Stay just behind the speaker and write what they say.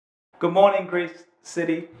Good morning, Grace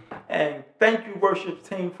City, and thank you, worship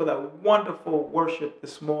team, for that wonderful worship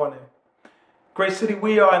this morning. Grace City,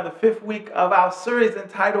 we are in the fifth week of our series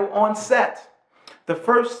entitled On Set. The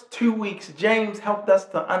first 2 weeks, James helped us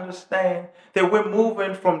to understand that we're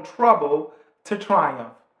moving from trouble to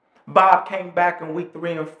triumph. Bob came back in week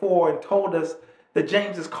 3 and 4 and told us that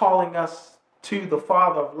James is calling us to the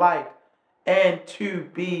Father of light and to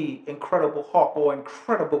be incredible heart or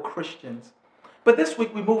incredible Christians. But this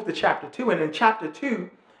week we move to chapter 2, and in chapter 2,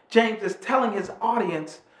 James is telling his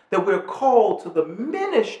audience that we're called to the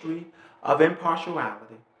ministry of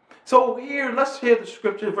impartiality. So here, let's hear the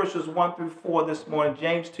scripture, verses 1 through 4 this morning,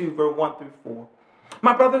 James 2, verse 1 through 4.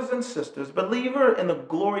 My brothers and sisters, believer in the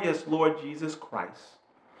glorious Lord Jesus Christ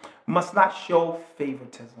must not show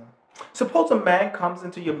favoritism. Suppose a man comes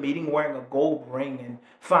into your meeting wearing a gold ring and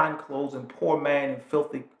fine clothes, and poor man in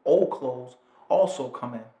filthy old clothes also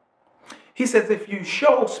come in. He says, if you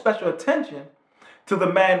show special attention to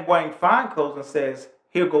the man wearing fine clothes and says,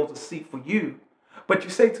 here goes a seat for you, but you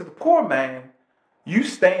say to the poor man, you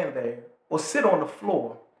stand there or sit on the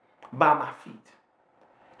floor by my feet.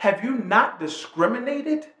 Have you not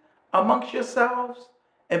discriminated amongst yourselves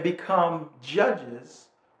and become judges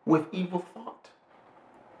with evil thought?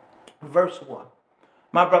 Verse 1.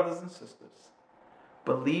 My brothers and sisters,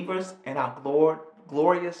 believers in our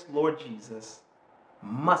glorious Lord Jesus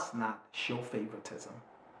must not show favoritism.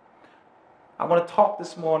 I want to talk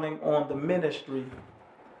this morning on the ministry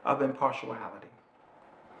of impartiality.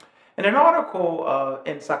 In an article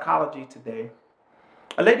in Psychology Today,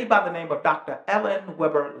 a lady by the name of Dr. Ellen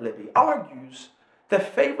Weber Libby argues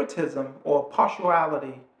that favoritism or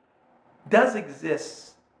partiality does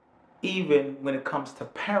exist even when it comes to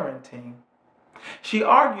parenting. She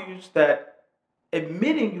argues that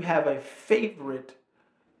admitting you have a favorite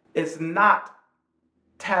is not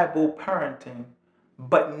taboo parenting,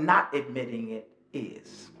 but not admitting it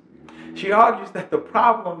is. She argues that the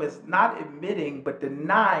problem is not admitting but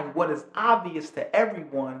denying what is obvious to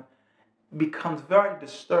everyone becomes very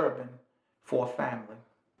disturbing for a family.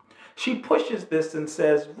 She pushes this and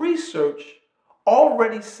says research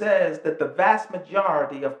already says that the vast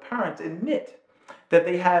majority of parents admit that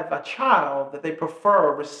they have a child that they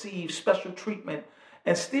prefer receive special treatment,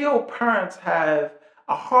 and still parents have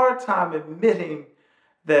a hard time admitting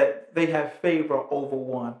that they have favor over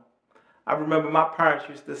one. I remember my parents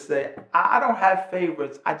used to say, I don't have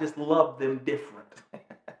favorites, I just love them different.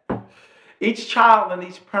 Each child and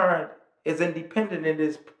each parent is independent. It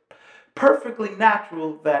is perfectly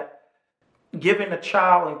natural that giving a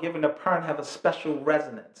child and giving a parent have a special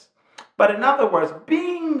resonance. But in other words,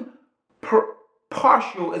 being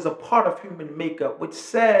partial is a part of human makeup, which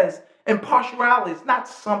says impartiality is not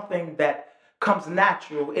something that comes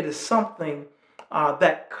natural. It is something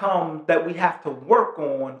that we have to work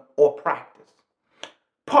on or practice.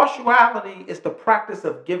 Partiality is the practice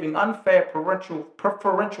of giving unfair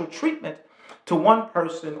preferential treatment to one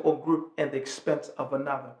person or group at the expense of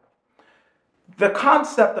another. The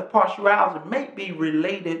concept of partiality may be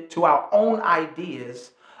related to our own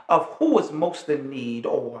ideas of who is most in need,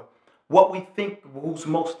 or what we think who's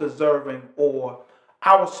most deserving, or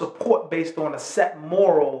our support based on a set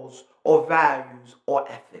morals or values or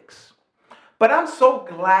ethics. But I'm so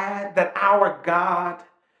glad that our God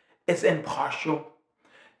is impartial.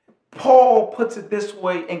 Paul puts it this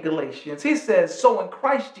way in Galatians. He says, so in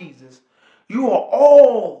Christ Jesus, you are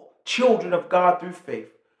all children of God through faith.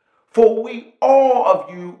 For we all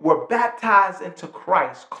of you were baptized into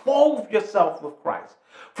Christ. Clothe yourself with Christ.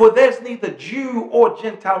 For there's neither Jew or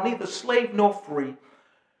Gentile, neither slave nor free,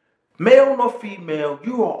 male nor female.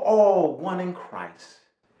 You are all one in Christ.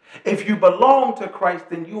 If you belong to Christ,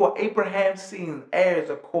 then you are Abraham's seed and heirs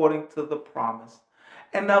according to the promise.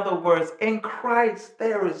 In other words, in Christ,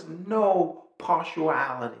 there is no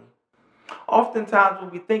partiality. Oftentimes,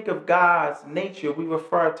 when we think of God's nature, we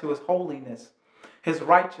refer to his holiness, his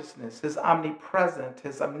righteousness, his omnipresence,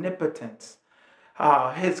 his omnipotence,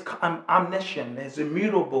 his omniscient, his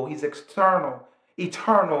immutable, he's external,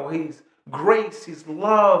 eternal, he's grace, he's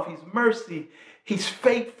love, he's mercy, he's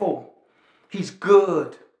faithful, he's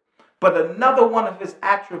good. But another one of his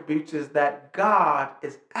attributes is that God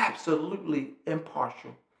is absolutely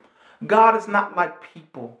impartial. God is not like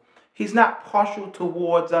people. He's not partial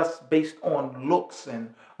towards us based on looks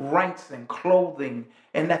and ranks and clothing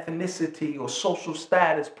and ethnicity or social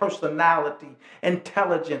status, personality,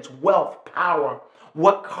 intelligence, wealth, power,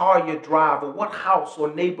 what car you drive, or what house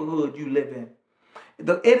or neighborhood you live in.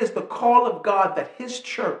 It is the call of God that his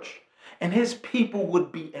church and his people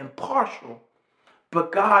would be impartial.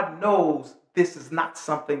 But God knows this is not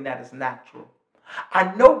something that is natural.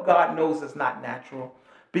 I know God knows it's not natural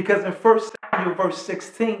Because in 1 Samuel verse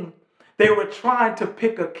 16, they were trying to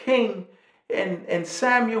pick a king, and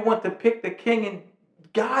Samuel went to pick the king, and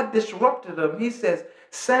God disrupted him. He says,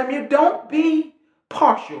 Samuel, don't be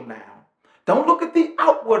partial now. Don't look at the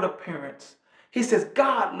outward appearance. He says,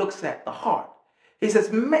 God looks at the heart. He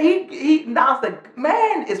says, now the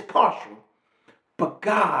man is partial, but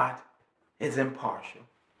God is impartial.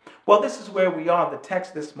 Well, this is where we are in the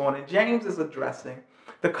text this morning. James is addressing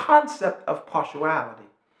the concept of partiality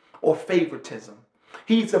or favoritism.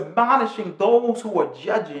 He's admonishing those who are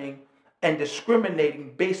judging and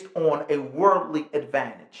discriminating based on a worldly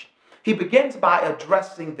advantage. He begins by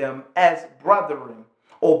addressing them as brethren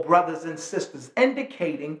or brothers and sisters,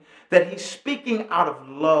 indicating that he's speaking out of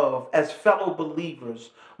love as fellow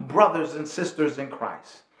believers, brothers and sisters in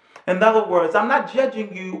Christ. In other words, I'm not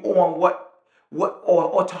judging you on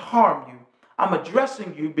or to harm you. I'm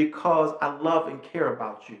addressing you because I love and care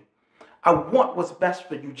about you. I want what's best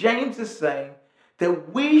for you. James is saying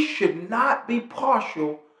that we should not be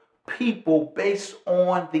partial people based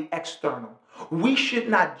on the external. We should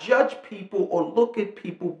not judge people or look at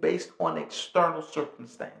people based on external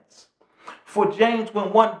circumstance. For James,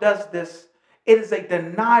 when one does this, it is a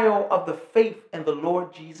denial of the faith in the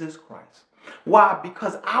Lord Jesus Christ. Why?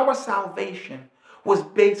 Because our salvation was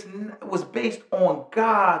based on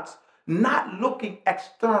God's not looking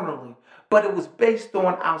externally, but it was based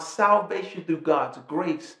on our salvation through God's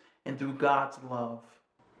grace and through God's love.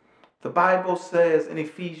 The Bible says in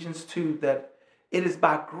Ephesians 2 that it is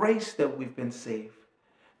by grace that we've been saved,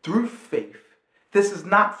 through faith. This is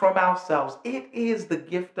not from ourselves. It is the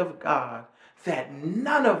gift of God that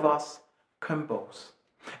none of us can boast.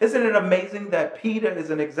 Isn't it amazing that Peter is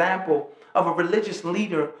an example of a religious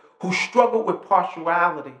leader who struggled with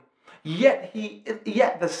partiality, yet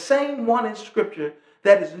the same one in Scripture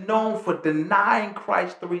that is known for denying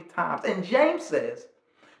Christ 3 times. And James says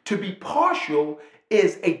to be partial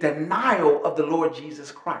is a denial of the Lord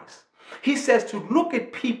Jesus Christ. He says to look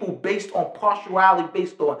at people based on partiality,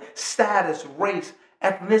 based on status, race,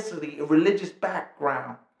 ethnicity, and religious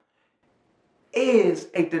background is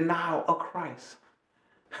a denial of Christ.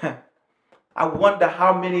 I wonder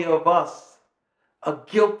how many of us are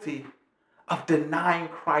guilty of denying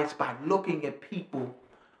Christ by looking at people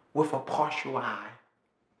with a partial eye.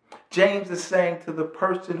 James is saying to the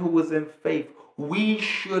person who is in faith, we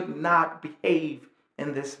should not behave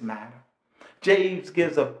in this manner. James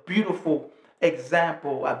gives a beautiful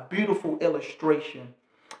example, a beautiful illustration.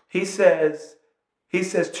 He says,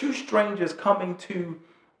 two strangers coming to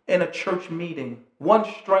in a church meeting. One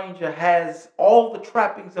stranger has all the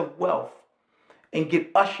trappings of wealth and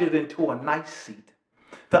get ushered into a nice seat.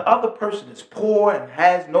 The other person is poor and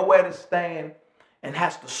has nowhere to stand and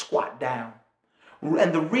has to squat down.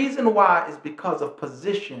 And the reason why is because of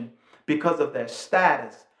position, because of their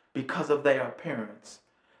status, because of their appearance.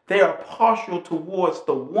 They are partial towards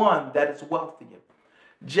the one that is wealthier.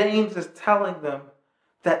 James is telling them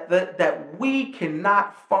that we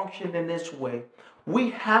cannot function in this way.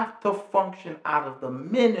 We have to function out of the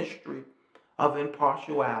ministry of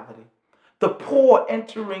impartiality. The poor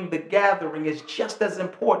entering the gathering is just as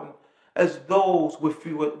important as those with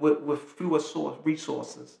fewer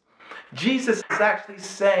resources. Jesus is actually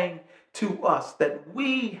saying to us that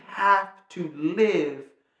we have to live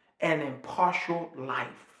an impartial life.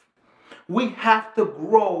 We have to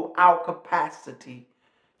grow our capacity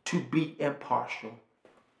to be impartial.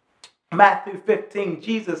 Matthew 15,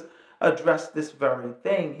 Jesus addressed this very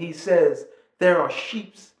thing. He says, there are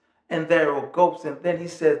sheep and there are goats. And then he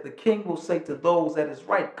says, the king will say to those that is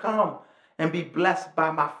right, come and be blessed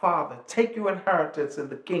by my Father. Take your inheritance in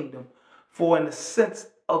the kingdom. For in the sense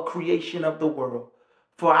of creation of the world,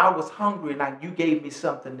 for I was hungry and you gave me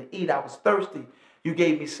something to eat. I was thirsty. You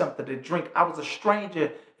gave me something to drink. I was a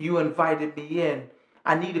stranger. You invited me in.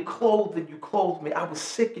 I needed clothing. You clothed me. I was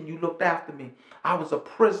sick and you looked after me. I was a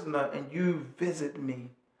prisoner and you visited me.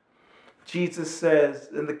 Jesus says,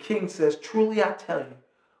 and the king says, truly I tell you,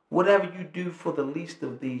 whatever you do for the least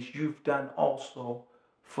of these, you've done also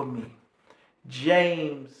for me.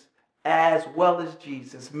 James, as well as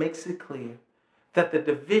Jesus, makes it clear that the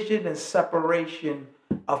division and separation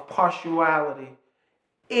of partiality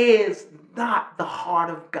is not the heart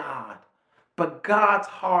of God, but God's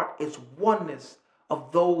heart is oneness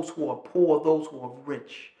of those who are poor, those who are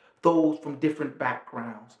rich, those from different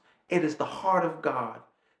backgrounds. It is the heart of God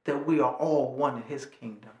that we are all one in his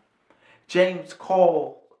kingdom. James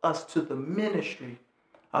called us to the ministry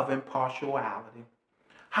of impartiality.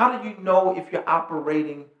 How do you know if you're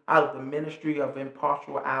operating out of the ministry of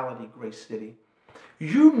impartiality, Grace City?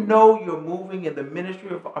 You know you're moving in the ministry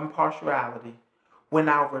of impartiality when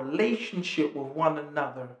our relationship with one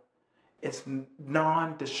another is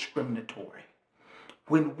non-discriminatory.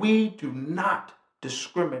 When we do not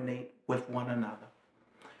discriminate with one another.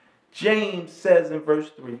 James says in verse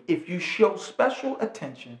 3, if you show special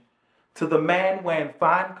attention to the man wearing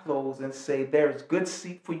fine clothes and say, there is good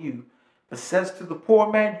seat for you, but says to the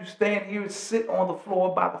poor man, you stand here and sit on the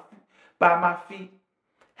floor by my feet,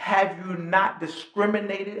 have you not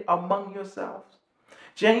discriminated among yourselves?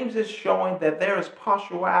 James is showing that there is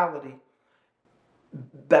partiality,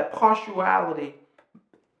 that partiality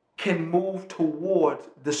can move towards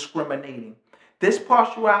discriminating. This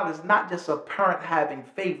partiality is not just a parent having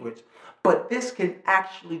favorites, but this can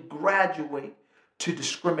actually graduate to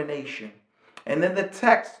discrimination. And in the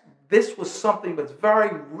text, this was something that's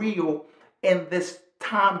very real in this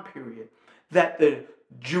time period, that the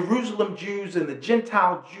Jerusalem Jews and the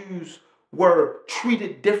Gentile Jews were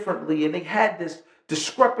treated differently, and they had this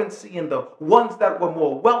discrepancy, and the ones that were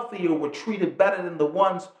more wealthier were treated better than the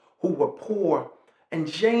ones who were poor.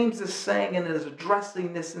 And James is saying and is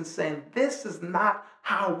addressing this and saying, this is not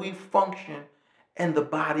how we function in the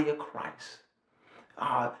body of Christ.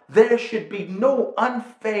 There should be no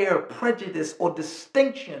unfair prejudice or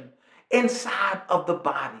distinction inside of the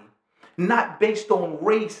body, not based on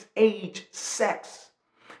race, age, sex.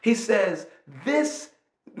 He says this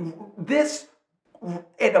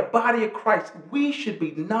in the body of Christ, we should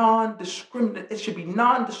be non-discriminatory. It should be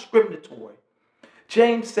non-discriminatory.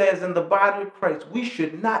 James says in the body of Christ, we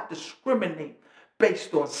should not discriminate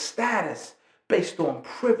based on status, based on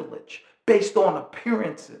privilege, based on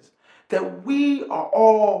appearances, that we are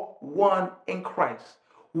all one in Christ.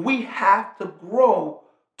 We have to grow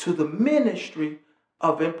to the ministry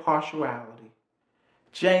of impartiality.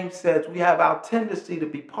 James says we have our tendency to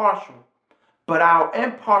be partial, but our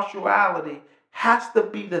impartiality has to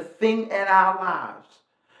be the thing in our lives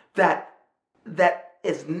that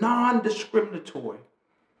is non-discriminatory.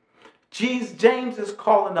 James is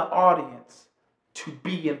calling the audience to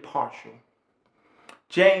be impartial.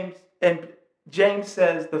 James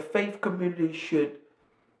says the faith community should,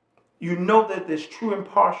 that there's true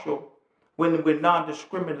impartial when we're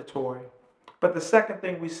non-discriminatory. But the second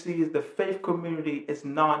thing we see is the faith community is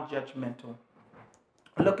non-judgmental.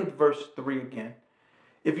 Look at verse 3 again.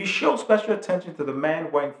 If you show special attention to the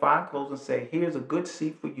man wearing fine clothes and say, here's a good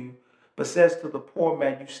seat for you, but says to the poor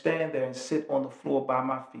man, you stand there and sit on the floor by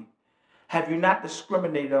my feet, have you not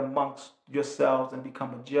discriminated amongst yourselves and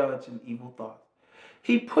become a judge in evil thoughts?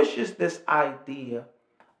 He pushes this idea,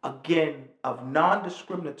 again, of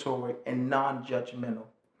non-discriminatory and non-judgmental.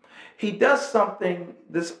 He does something,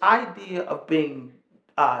 this idea of being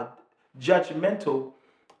judgmental,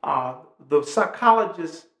 the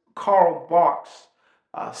psychologist Carl Barks,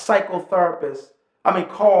 Carl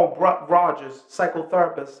Rogers,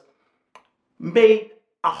 psychotherapist, made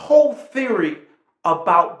a whole theory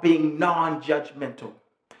about being non-judgmental.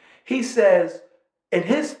 He says in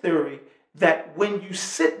his theory that when you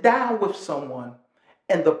sit down with someone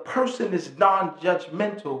and the person is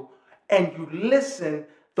non-judgmental and you listen,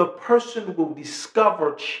 the person will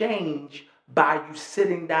discover change by you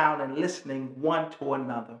sitting down and listening one to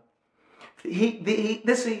another. He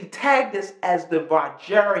tagged this as the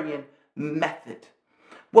Rogerian method.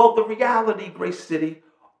 Well, the reality, Grace City,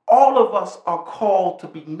 all of us are called to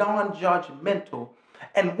be non-judgmental.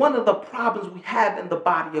 And one of the problems we have in the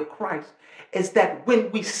body of Christ is that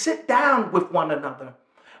when we sit down with one another,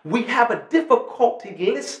 we have a difficulty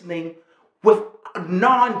listening with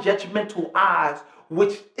non-judgmental eyes,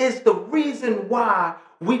 which is the reason why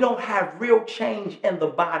we don't have real change in the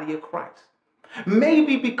body of Christ.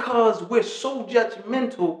 Maybe because we're so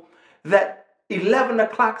judgmental that 11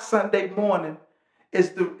 o'clock Sunday morning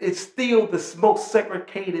is still the most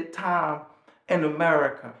segregated time in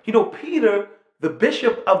America. Peter, the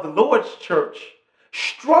bishop of the Lord's church,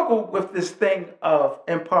 struggled with this thing of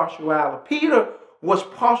impartiality. Peter was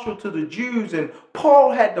partial to the Jews, and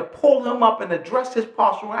Paul had to pull him up and address his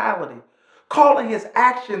partiality, calling his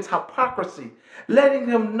actions hypocrisy, letting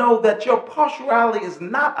him know that your partiality is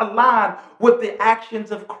not aligned with the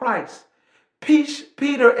actions of Christ.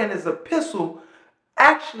 Peter, in his epistle,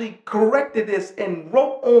 actually corrected this and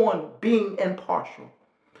wrote on being impartial.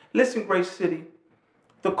 Listen, Grace City,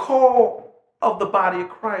 the call of the body of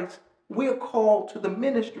Christ, we're called to the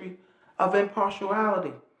ministry of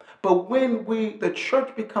impartiality. But when the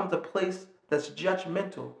church becomes a place that's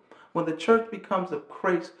judgmental, when the church becomes a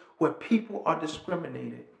place where people are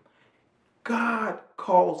discriminated,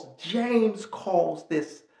 James calls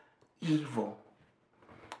this evil.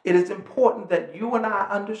 It is important that you and I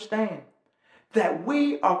understand that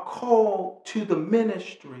we are called to the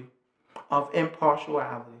ministry of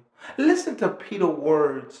impartiality. Listen to Peter's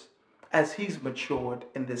words as he's matured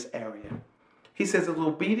in this area. He says, as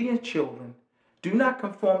obedient children, do not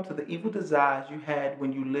conform to the evil desires you had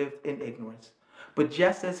when you lived in ignorance, but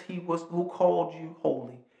just as he was who called you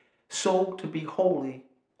holy, so to be holy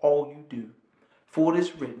all you do. For it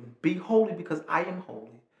is written, be holy because I am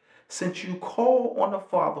holy. Since you call on the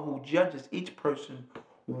Father who judges each person,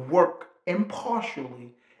 work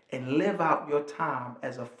impartially and live out your time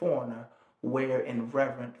as a foreigner, where in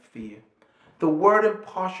reverent fear. The word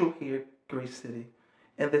impartial here, Grace City,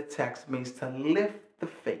 in the text means to lift the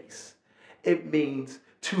face. It means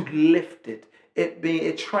to lift it.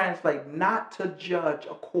 It translates not to judge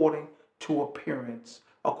according to appearance,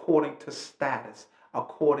 according to status,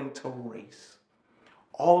 according to race.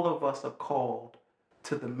 All of us are called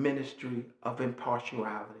to the ministry of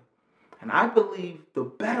impartiality. And I believe the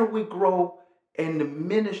better we grow in the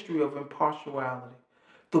ministry of impartiality,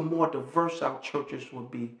 the more diverse our churches will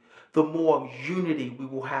be, the more unity we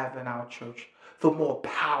will have in our church, the more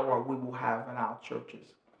power we will have in our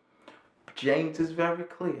churches. James is very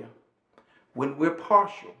clear. When we're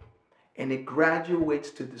partial and it graduates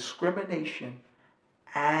to discrimination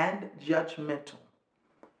and judgmental,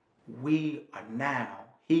 we are now,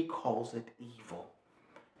 he calls it evil.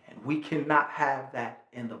 And we cannot have that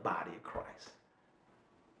in the body of Christ.